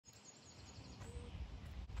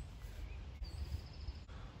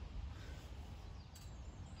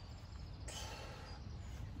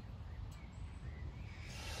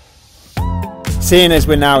Seeing as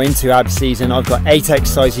we're now into ab season, I've got 8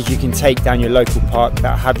 exercises you can take down your local park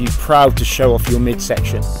that have you proud to show off your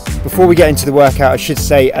midsection. Before we get into the workout, I should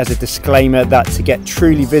say as a disclaimer that to get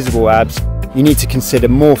truly visible abs, you need to consider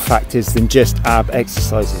more factors than just ab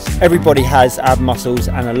exercises. Everybody has ab muscles,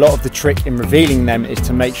 and a lot of the trick in revealing them is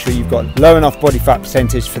to make sure you've got low enough body fat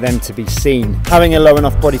percentage for them to be seen. Having a low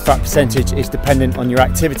enough body fat percentage is dependent on your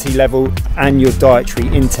activity level and your dietary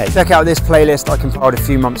intake. Check out this playlist I compiled a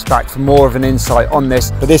few months back for more of an insight on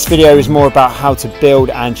this, but this video is more about how to build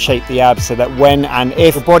and shape the abs so that when and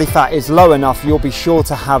if your body fat is low enough, you'll be sure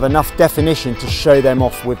to have enough definition to show them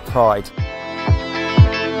off with pride.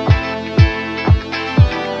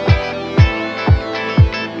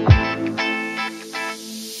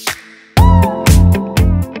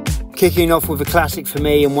 Kicking off with a classic for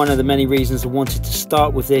me, and one of the many reasons I wanted to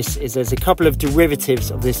start with this is there's a couple of derivatives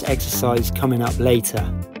of this exercise coming up later.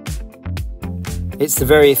 It's the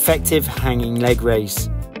very effective hanging leg raise.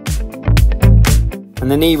 And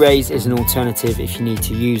the knee raise is an alternative if you need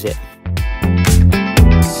to use it.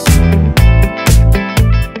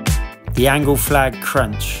 The angle flag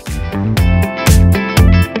crunch.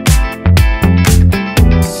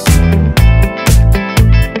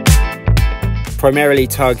 Primarily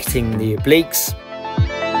targeting the obliques.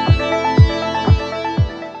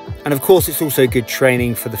 And of course it's also good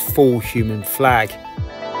training for the full human flag.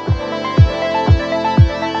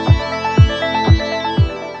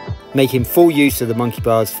 Making full use of the monkey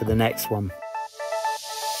bars for the next one.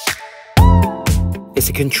 It's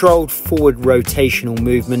a controlled forward rotational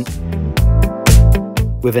movement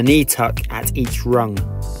with a knee tuck at each rung.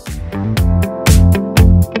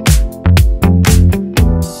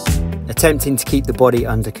 Attempting to keep the body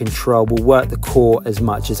under control will work the core as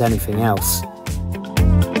much as anything else.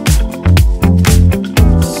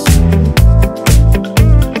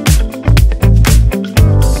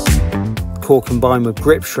 Core combined with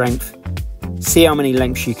grip strength, see how many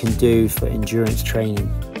lengths you can do for endurance training.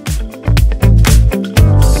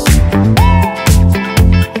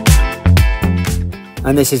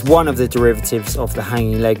 And this is one of the derivatives of the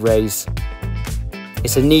hanging leg raise.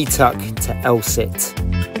 It's a knee tuck to L-sit.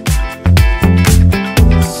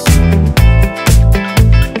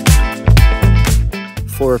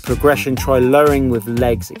 For a progression, try lowering with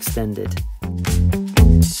legs extended.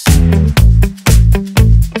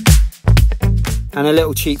 And a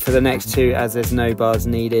little cheat for the next two, as there's no bars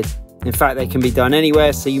needed. In fact, they can be done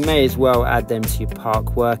anywhere, so you may as well add them to your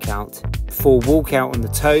park workout. For walkout on the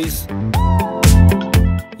toes,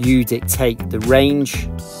 you dictate the range,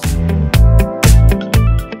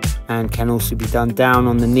 and can also be done down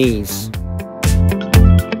on the knees.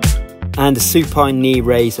 And a supine knee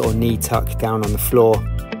raise or knee tuck down on the floor.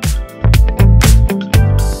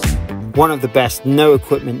 One of the best no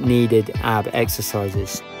equipment needed ab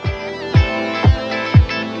exercises.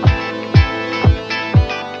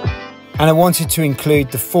 And I wanted to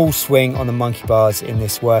include the full swing on the monkey bars in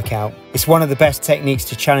this workout. It's one of the best techniques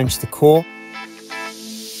to challenge the core.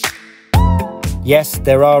 Yes,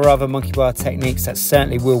 there are other monkey bar techniques that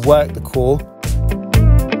certainly will work the core.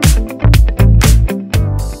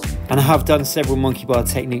 And I have done several monkey bar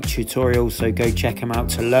technique tutorials, so go check them out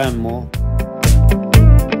to learn more.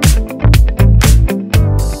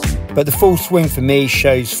 But the full swing for me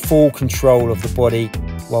shows full control of the body,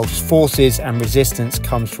 whilst forces and resistance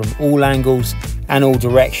comes from all angles and all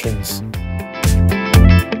directions.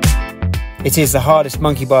 It is the hardest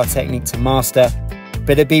monkey bar technique to master,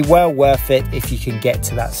 but it'd be well worth it if you can get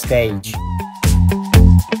to that stage.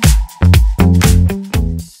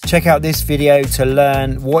 Check out this video to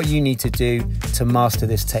learn what you need to do to master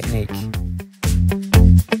this technique.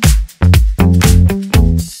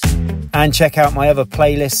 And check out my other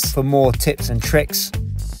playlists for more tips and tricks.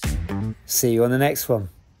 See you on the next one.